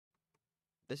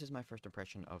this is my first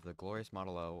impression of the Glorious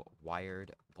Model O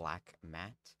wired black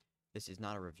matte. This is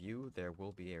not a review. There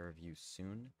will be a review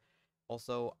soon.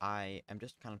 Also, I am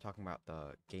just kind of talking about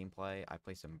the gameplay. I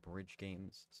play some bridge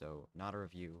games, so not a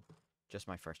review, just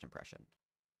my first impression.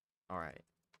 Alright,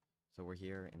 so we're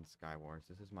here in Skywars.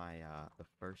 This is my, the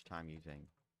first time using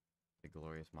the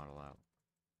Glorious Model O.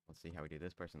 Let's see how we do.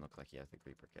 This person looks like he has the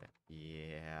Creeper kit.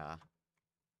 Yeah,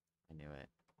 I knew it.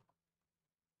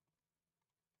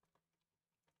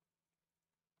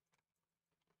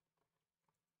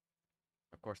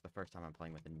 Of course, the first time I'm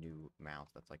playing with a new mouse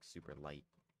that's like super light,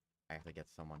 I have to get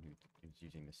someone who's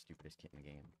using the stupidest kit in the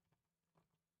game.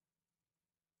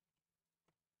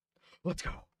 Let's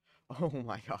go! Oh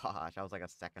my gosh, I was like a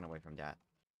second away from death.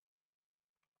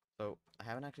 So, I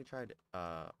haven't actually tried,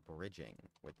 bridging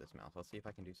with this mouse. Let's see if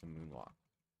I can do some moonwalk.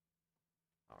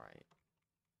 Alright.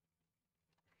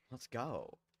 Let's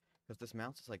go! Because this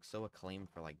mouse is, like, so acclaimed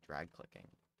for, like, drag clicking.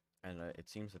 And, it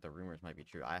seems that the rumors might be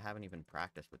true. I haven't even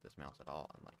practiced with this mouse at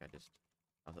all. And, like, I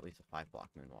was at least a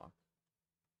 5-block moonwalk.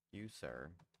 You,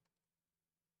 sir.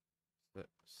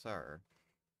 Sir.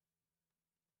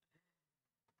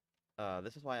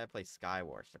 This is why I play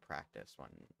Skywars to practice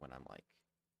when I'm, like,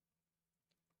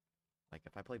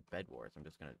 if I play Bed Wars, I'm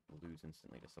just gonna lose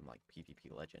instantly to some, like,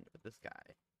 PvP legend. But this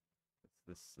guy,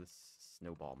 this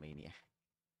snowball maniac.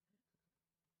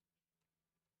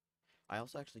 I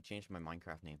also actually changed my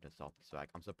Minecraft name to SaltySwag.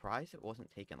 I'm surprised it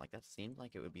wasn't taken. Like, that seemed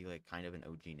like it would be, like, kind of an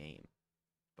OG name.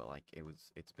 But, like,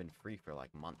 it's been free for,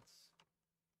 like, months.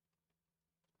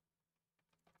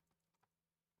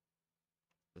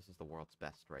 This is the world's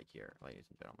best right here, ladies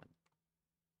and gentlemen.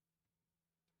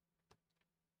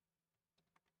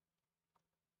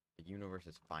 The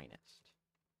universe's finest.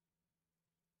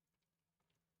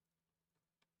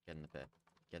 Get in the pit.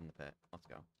 Get in the pit. Let's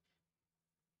go.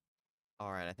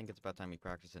 Alright, I think it's about time we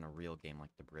practice in a real game like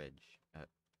the bridge.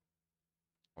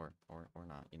 Or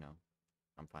not, you know.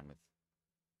 I'm fine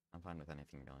with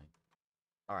anything, really.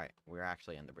 Alright, we're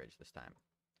actually in the bridge this time.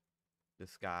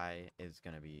 This guy is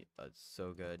gonna be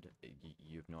so good,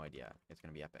 you have no idea. It's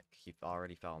gonna be epic. He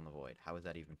already fell in the void. How is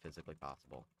that even physically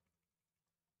possible?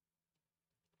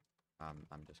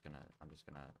 I'm just gonna...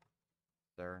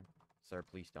 Sir,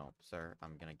 please don't. Sir,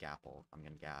 I'm gonna gapple.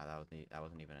 That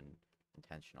wasn't even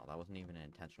intentional. That wasn't even an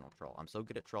intentional troll. I'm so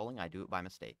good at trolling, I do it by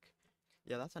mistake.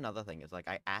 Yeah, that's another thing, is, like,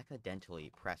 I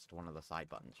accidentally pressed one of the side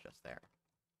buttons just there.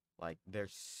 Like, they're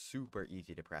super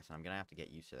easy to press, and I'm gonna have to get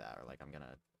used to that, or, like, I'm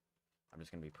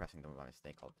just gonna be pressing them by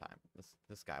mistake all the time.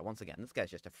 This guy, once again, this guy's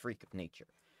just a freak of nature.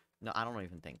 No, I don't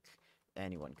even think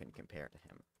anyone can compare to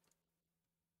him.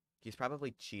 He's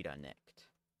probably cheetah nicked.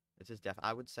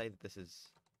 I would say that this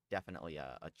is definitely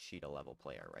a cheetah level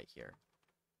player right here.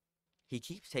 He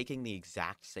keeps taking the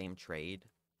exact same trade,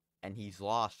 and he's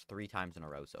lost 3 times in a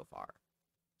row so far.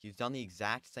 He's done the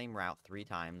exact same route 3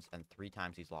 times, and 3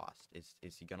 times he's lost.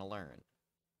 Is he gonna learn?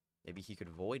 Maybe he could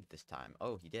void this time.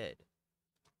 Oh, he did.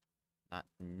 Not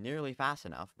nearly fast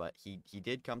enough, but he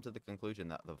did come to the conclusion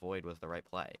that the void was the right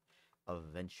play.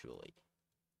 Eventually.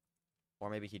 Or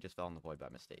maybe he just fell in the void by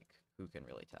mistake. Who can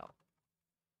really tell?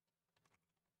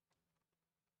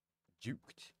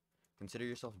 Juked. Consider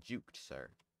yourself juked, sir.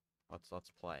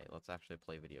 Let's play. Let's actually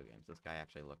play video games. This guy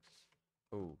actually looks...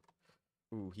 Ooh.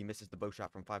 Ooh, he misses the bow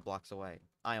shot from 5 blocks away.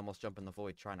 I almost jump in the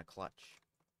void trying to clutch.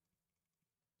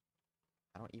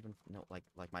 I don't even know,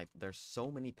 there's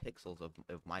so many pixels of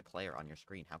my player on your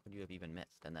screen. How could you have even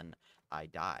missed? And then I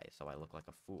die, so I look like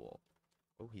a fool.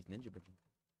 Oh, he's ninja bridging.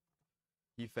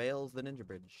 He fails the ninja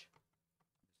bridge.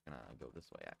 I'm just gonna go this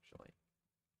way, actually.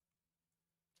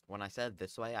 When I said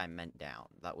this way, I meant down.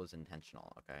 That was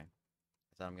intentional, okay?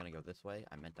 I said I'm gonna go this way,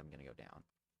 I meant I'm gonna go down.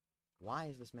 Why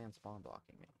is this man spawn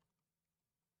blocking me?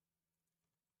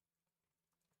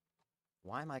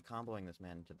 Why am I comboing this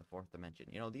man into the 4th dimension?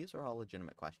 You know, these are all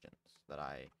legitimate questions that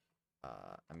I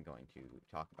am going to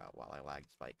talk about while I lag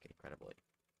spike incredibly.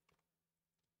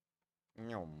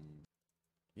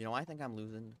 You know, I think I'm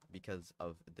losing because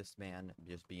of this man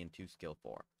just being too skill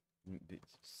 4.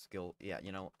 Yeah,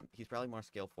 you know, he's probably more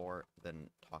skill 4 than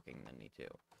talking than me too.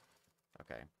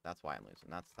 Okay, that's why I'm losing.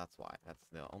 That's why. That's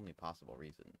the only possible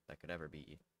reason that could ever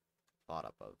be thought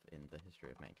up of in the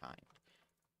history of mankind.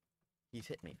 He's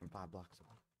hit me from 5 blocks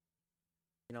away.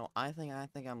 You know, I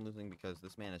think I'm losing because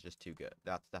this man is just too good.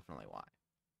 That's definitely why.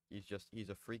 He's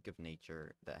a freak of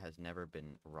nature that has never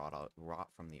been wrought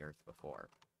from the earth before.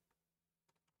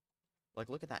 Like,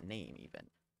 look at that name, even.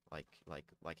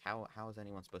 Like, how is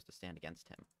anyone supposed to stand against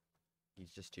him?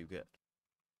 He's just too good.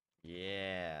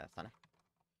 Yeah, sonny.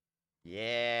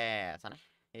 Yeah, sonny.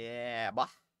 Yeah, bah.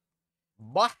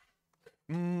 Bah.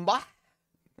 Bah.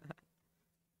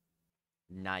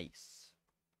 Nice.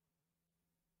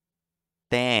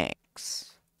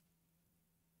 Thanks.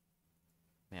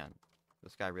 Man,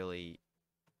 this guy really,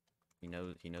 he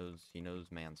knows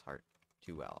man's heart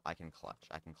too well. I can clutch.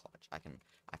 I can clutch. I can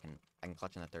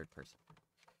clutch in the third person.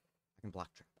 I can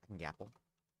block trap. I can gapple.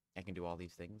 I can do all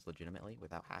these things legitimately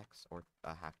without hacks or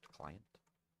a hacked client.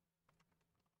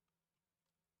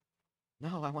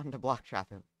 No, I wanted to block trap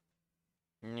him.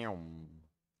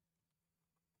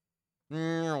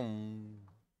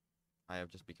 I have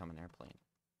just become an airplane.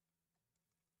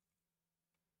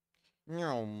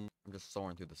 I'm just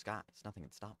soaring through the skies. Nothing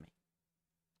can stop me.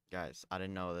 Guys, I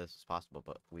didn't know this was possible,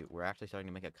 but we're actually starting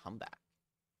to make a comeback.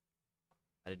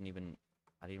 I didn't even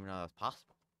know that was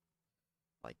possible.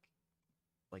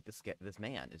 Like this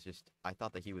man is just. I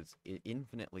thought that he was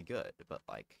infinitely good, but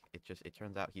like it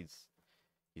turns out he's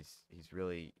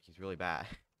really bad.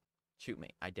 Shoot me.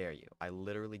 I dare you. I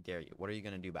literally dare you. What are you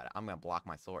gonna do about it? I'm gonna block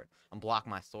my sword. I'm block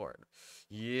my sword.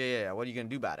 Yeah, what are you gonna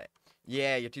do about it?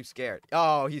 Yeah, you're too scared.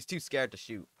 Oh, he's too scared to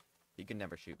shoot. He can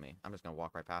never shoot me. I'm just gonna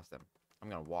walk right past him. I'm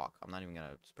gonna walk. I'm not even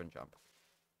gonna sprint jump.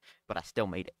 But I still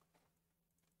made it.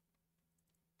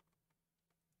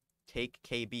 Take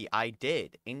KB. I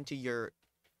did. Into your...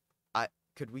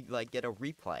 Could we, like, get a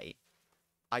replay?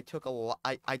 I took a lot.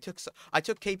 I took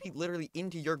KP literally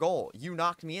into your goal. You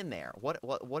knocked me in there. What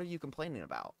are you complaining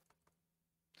about?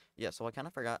 Yeah, so I kind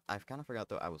of forgot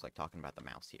that I was like talking about the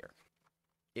mouse here.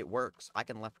 It works. I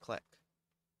can left click.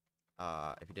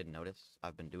 If you didn't notice,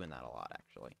 I've been doing that a lot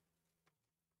actually.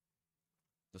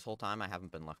 This whole time I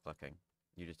haven't been left clicking.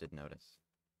 You just didn't notice.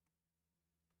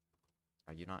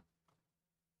 Are you not?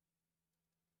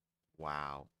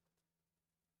 Wow.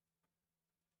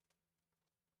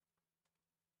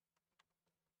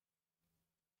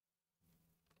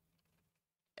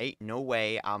 Ain't no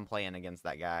way I'm playing against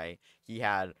that guy. He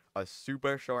had a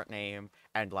super short name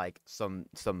and like some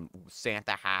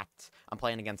Santa hats. I'm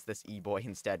playing against this e-boy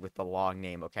instead with the long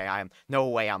name, okay? No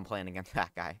way I'm playing against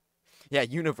that guy. Yeah,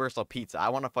 Universal Pizza. I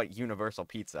want to fight Universal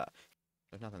Pizza.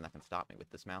 There's nothing that can stop me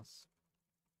with this mouse.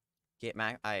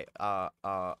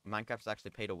 Minecraft's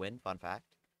actually pay to win, fun fact.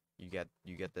 You get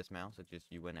this mouse,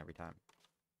 you win every time.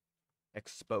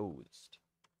 Exposed.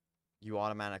 You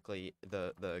automatically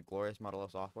the glorious model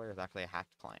of software is actually a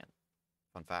hacked client.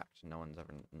 Fun fact, no one's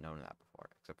ever known that before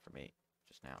except for me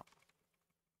just now.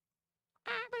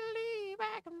 I believe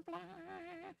I can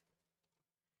fly.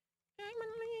 I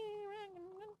believe I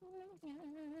can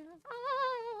fly.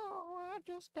 Oh, I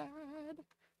just died.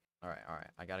 All right.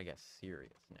 I gotta get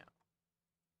serious now.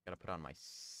 Gotta put on my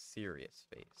serious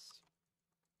face.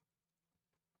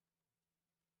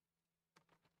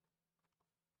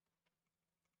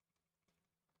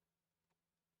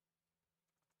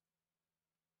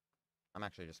 I'm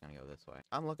actually just gonna go this way.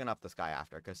 I'm looking up this guy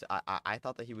after, because I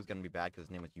thought that he was gonna be bad because his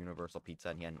name was Universal Pizza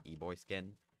and he had an e-boy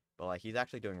skin. But, like, he's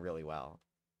actually doing really well.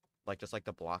 Like, just, like,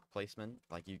 the block placement.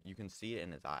 Like, you can see it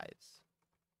in his eyes.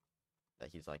 That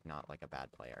he's, like, not, like, a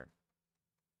bad player.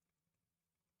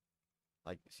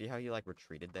 Like, see how he, like,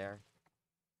 retreated there?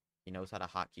 He knows how to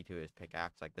hotkey to his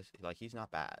pickaxe. Like, this, like, he's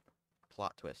not bad.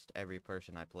 Plot twist. Every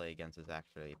person I play against is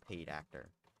actually a paid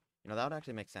actor. You know, that would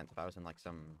actually make sense if I was in, like,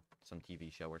 some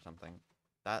TV show or something.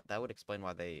 That would explain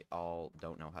why they all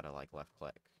don't know how to, like, left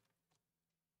click.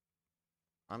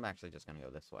 I'm actually just gonna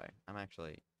go this way. I'm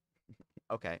actually...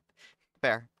 Okay.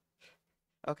 Fair.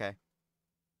 Okay.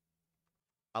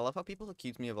 I love how people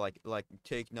accuse me of, like,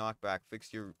 take knockback,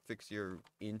 fix your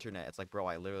internet. It's like, bro,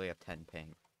 I literally have 10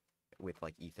 ping with,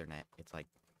 like, Ethernet. It's like...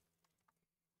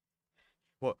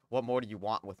 What more do you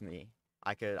want with me?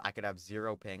 I could have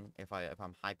 0 ping if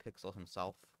I'm Hypixel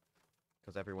himself.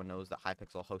 Because everyone knows that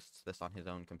Hypixel hosts this on his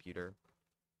own computer.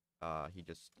 He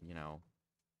just, you know,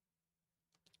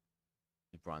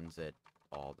 he runs it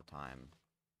all the time.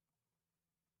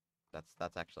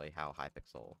 That's actually how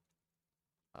Hypixel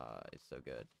is so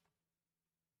good.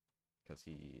 Because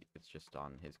it's just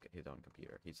on his own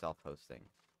computer. He's self-hosting.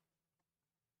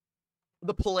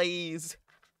 The plays!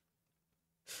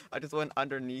 I just went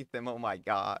underneath him, oh my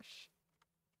gosh.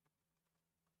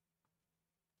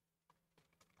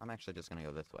 I'm actually just gonna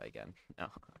go this way again. No,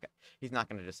 okay. He's not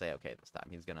gonna just say okay this time.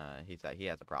 He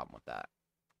has a problem with that.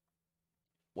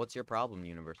 What's your problem,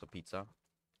 Universal Pizza?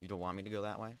 You don't want me to go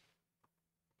that way?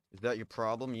 Is that your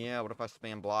problem? Yeah, what if I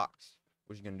spam blocks?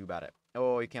 What you gonna do about it?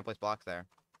 Oh, you can't place blocks there.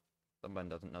 Someone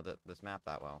doesn't know this map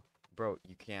that well. Bro,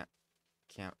 you can't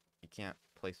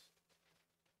place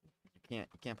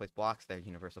blocks there,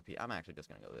 Universal Pizza. I'm actually just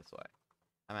gonna go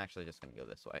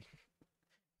this way.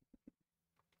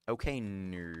 Okay,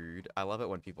 nerd. I love it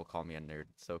when people call me a nerd.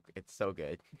 It's so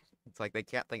good. It's like they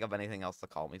can't think of anything else to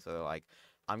call me, so they're like,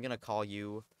 I'm gonna call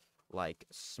you like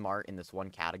smart in this one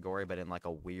category, but in like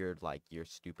a weird like you're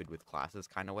stupid with classes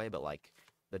kind of way. But like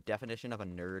the definition of a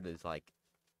nerd is like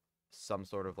some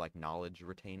sort of like knowledge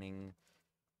retaining.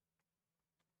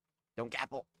 Don't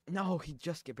gapple. No, he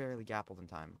just barely gappled in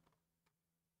time.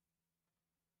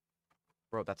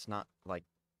 Bro, that's not like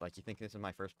you think this is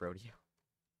my first rodeo?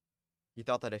 He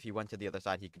thought that if he went to the other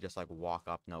side, he could just like walk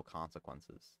up, no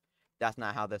consequences. That's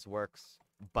not how this works,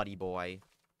 buddy boy.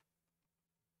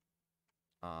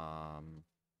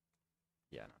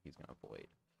 Yeah, no, he's gonna avoid.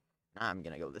 I'm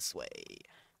gonna go this way.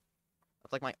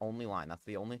 That's like my only line. That's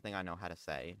the only thing I know how to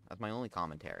say. That's my only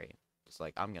commentary. Just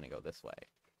like, I'm gonna go this way.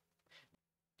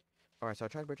 Alright, so I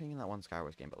tried bridging in that one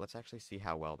Skywars game, but let's actually see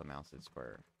how well the mouse is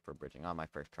for bridging on my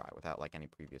first try without like any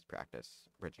previous practice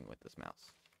bridging with this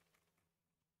mouse.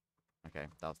 Okay,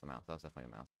 that was the mouse. That was definitely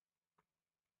the mouse.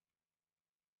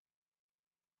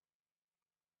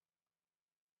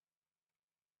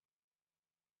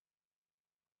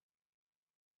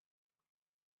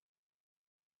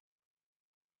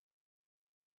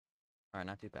 Alright,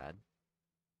 not too bad.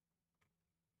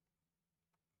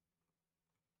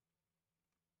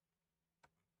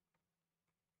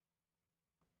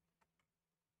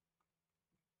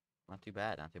 Not too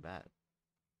bad, not too bad.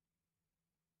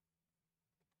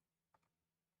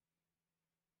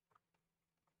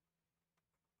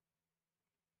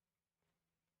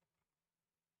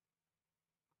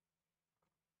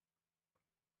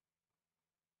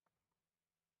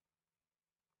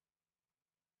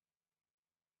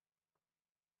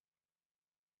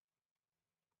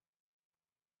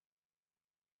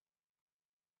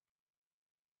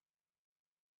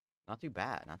 Not too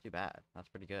bad, not too bad. That's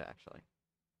pretty good, actually.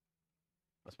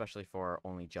 Especially for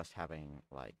only just having,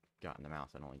 like, gotten the mouse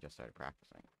and only just started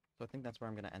practicing. So I think that's where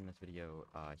I'm going to end this video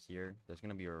here. There's going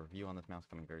to be a review on this mouse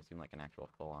coming very soon, like an actual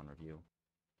full-on review.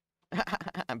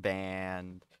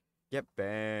 Banned. Get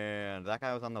banned. That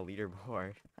guy was on the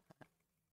leaderboard.